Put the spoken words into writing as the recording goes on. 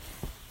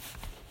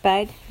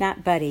Bud,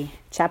 Not Buddy,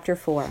 Chapter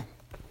 4.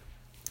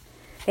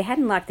 They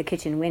hadn't locked the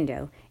kitchen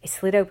window. It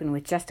slid open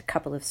with just a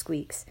couple of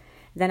squeaks.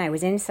 Then I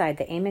was inside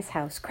the Amos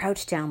house,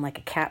 crouched down like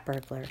a cat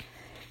burglar.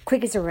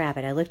 Quick as a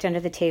rabbit, I looked under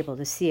the table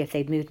to see if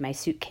they'd moved my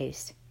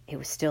suitcase. It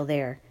was still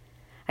there.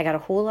 I got a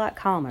whole lot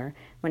calmer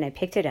when I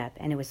picked it up,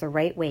 and it was the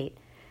right weight.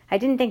 I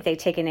didn't think they'd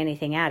taken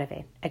anything out of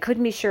it. I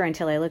couldn't be sure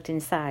until I looked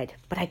inside,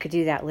 but I could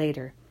do that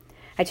later.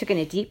 I took in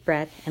a deep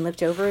breath and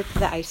looked over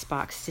the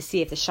icebox to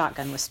see if the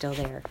shotgun was still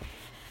there.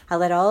 I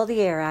let all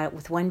the air out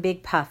with one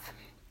big puff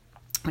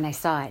when I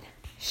saw it.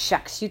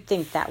 Shucks, you'd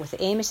think that with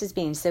Amos's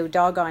being so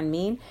doggone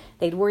mean,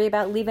 they'd worry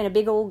about leaving a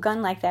big old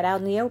gun like that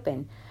out in the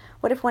open.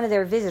 What if one of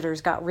their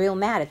visitors got real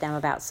mad at them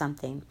about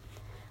something?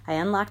 I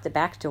unlocked the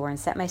back door and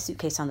set my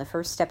suitcase on the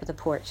first step of the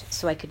porch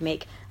so I could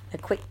make a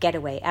quick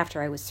getaway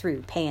after I was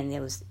through paying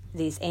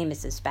these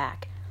Amoses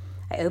back.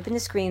 I opened the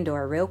screen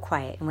door real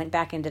quiet and went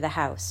back into the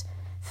house.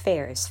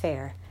 Fair is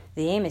fair.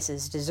 The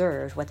Amoses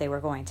deserved what they were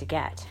going to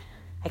get.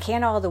 I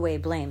can't all the way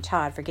blame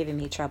Todd for giving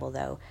me trouble,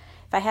 though.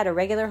 If I had a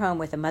regular home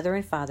with a mother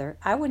and father,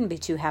 I wouldn't be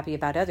too happy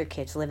about other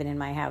kids living in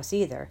my house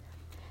either.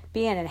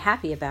 Being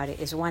unhappy about it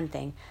is one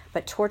thing,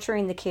 but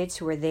torturing the kids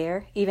who are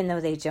there, even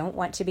though they don't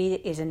want to be,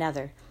 is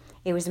another.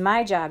 It was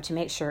my job to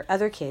make sure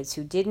other kids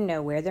who didn't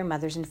know where their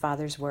mothers and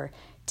fathers were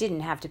didn't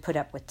have to put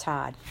up with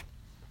Todd.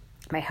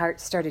 My heart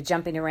started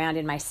jumping around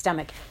in my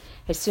stomach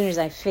as soon as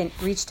I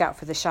reached out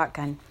for the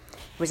shotgun.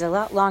 It was a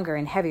lot longer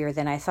and heavier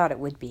than I thought it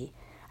would be.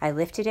 I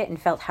lifted it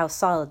and felt how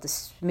solid the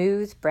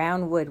smooth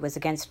brown wood was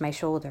against my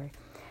shoulder.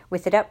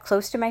 With it up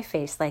close to my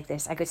face like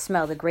this, I could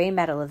smell the gray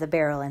metal of the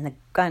barrel and the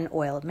gun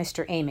oil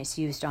Mr. Amos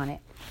used on it.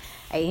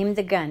 I aimed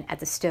the gun at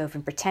the stove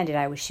and pretended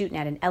I was shooting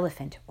at an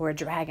elephant or a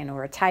dragon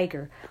or a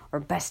tiger or,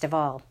 best of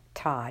all,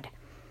 Todd.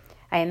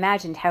 I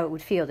imagined how it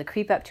would feel to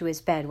creep up to his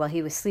bed while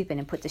he was sleeping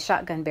and put the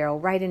shotgun barrel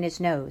right in his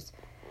nose.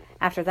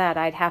 After that,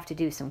 I'd have to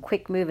do some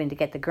quick moving to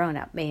get the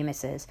grown-up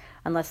Amoses,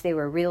 unless they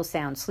were real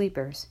sound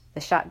sleepers.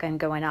 The shotgun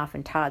going off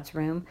in Todd's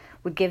room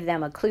would give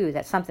them a clue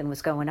that something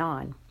was going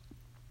on.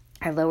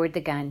 I lowered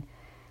the gun.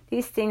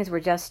 These things were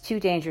just too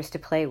dangerous to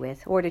play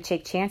with or to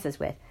take chances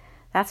with.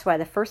 That's why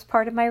the first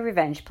part of my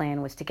revenge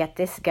plan was to get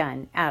this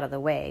gun out of the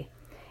way.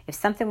 If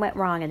something went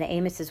wrong and the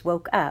Amoses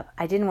woke up,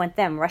 I didn't want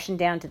them rushing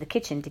down to the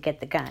kitchen to get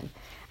the gun.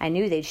 I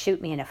knew they'd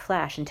shoot me in a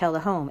flash and tell the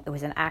home it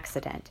was an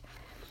accident.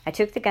 I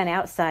took the gun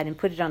outside and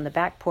put it on the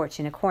back porch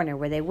in a corner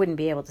where they wouldn't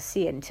be able to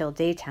see it until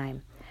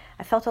daytime.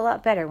 I felt a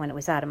lot better when it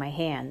was out of my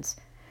hands.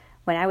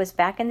 When I was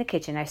back in the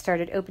kitchen, I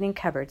started opening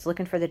cupboards,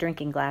 looking for the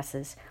drinking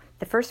glasses.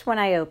 The first one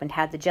I opened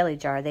had the jelly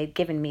jar they'd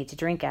given me to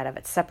drink out of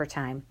at supper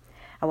time.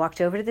 I walked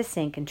over to the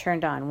sink and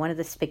turned on one of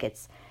the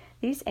spigots.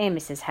 These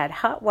Amoses had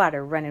hot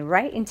water running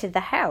right into the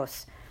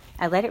house.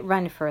 I let it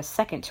run for a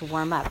second to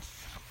warm up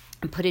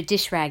and put a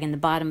dish rag in the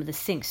bottom of the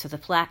sink so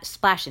the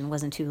splashing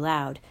wasn't too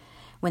loud.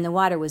 When the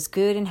water was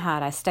good and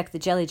hot, I stuck the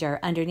jelly jar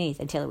underneath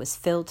until it was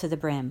filled to the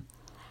brim.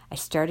 I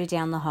started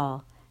down the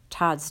hall.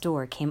 Todd's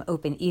door came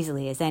open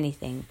easily as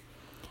anything.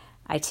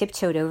 I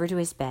tiptoed over to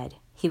his bed.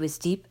 He was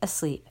deep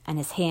asleep, and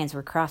his hands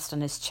were crossed on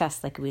his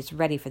chest like he was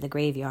ready for the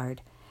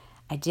graveyard.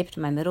 I dipped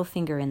my middle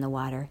finger in the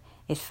water.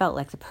 It felt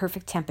like the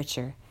perfect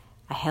temperature.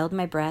 I held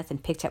my breath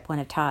and picked up one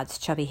of Todd's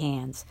chubby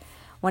hands.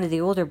 One of the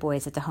older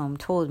boys at the home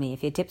told me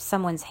if you dip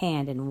someone's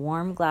hand in a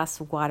warm glass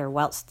of water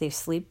whilst they're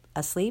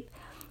asleep,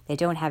 they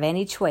don't have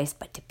any choice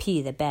but to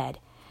pee the bed.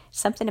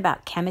 Something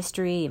about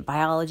chemistry and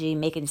biology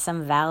making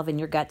some valve in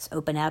your guts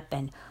open up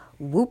and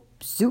whoop,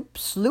 zoop,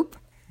 sloop,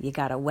 you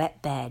got a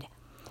wet bed.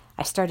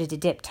 I started to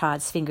dip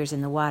Todd's fingers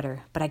in the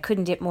water, but I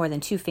couldn't dip more than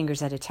 2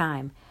 fingers at a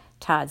time.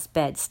 Todd's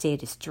bed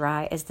stayed as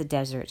dry as the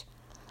desert.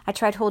 I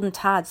tried holding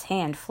Todd's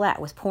hand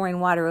flat with pouring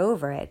water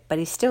over it, but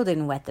he still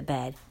didn't wet the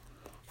bed.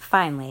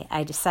 Finally,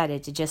 I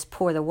decided to just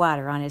pour the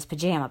water on his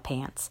pajama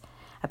pants.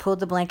 I pulled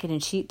the blanket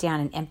and sheet down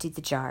and emptied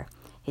the jar.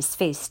 His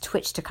face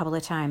twitched a couple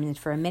of times, and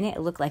for a minute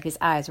it looked like his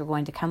eyes were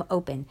going to come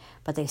open,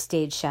 but they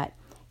stayed shut.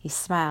 He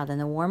smiled, and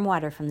the warm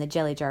water from the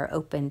jelly jar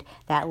opened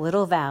that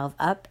little valve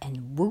up,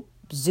 and whoop,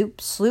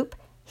 zoop, sloop,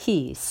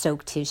 he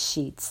soaked his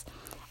sheets.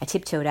 I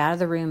tiptoed out of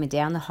the room and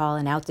down the hall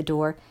and out the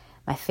door.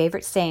 My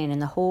favorite saying in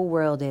the whole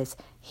world is,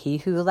 "He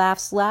who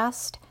laughs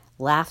last,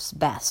 laughs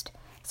best."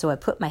 So I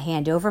put my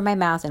hand over my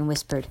mouth and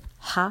whispered,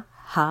 "Ha,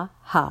 ha,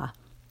 ha."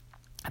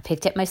 I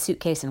picked up my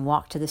suitcase and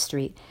walked to the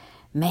street.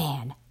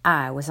 Man,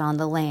 I was on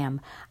the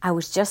lam. I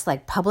was just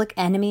like public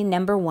enemy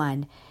number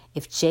 1.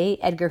 If J.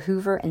 Edgar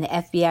Hoover and the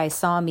FBI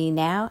saw me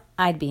now,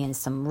 I'd be in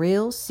some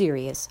real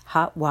serious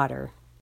hot water.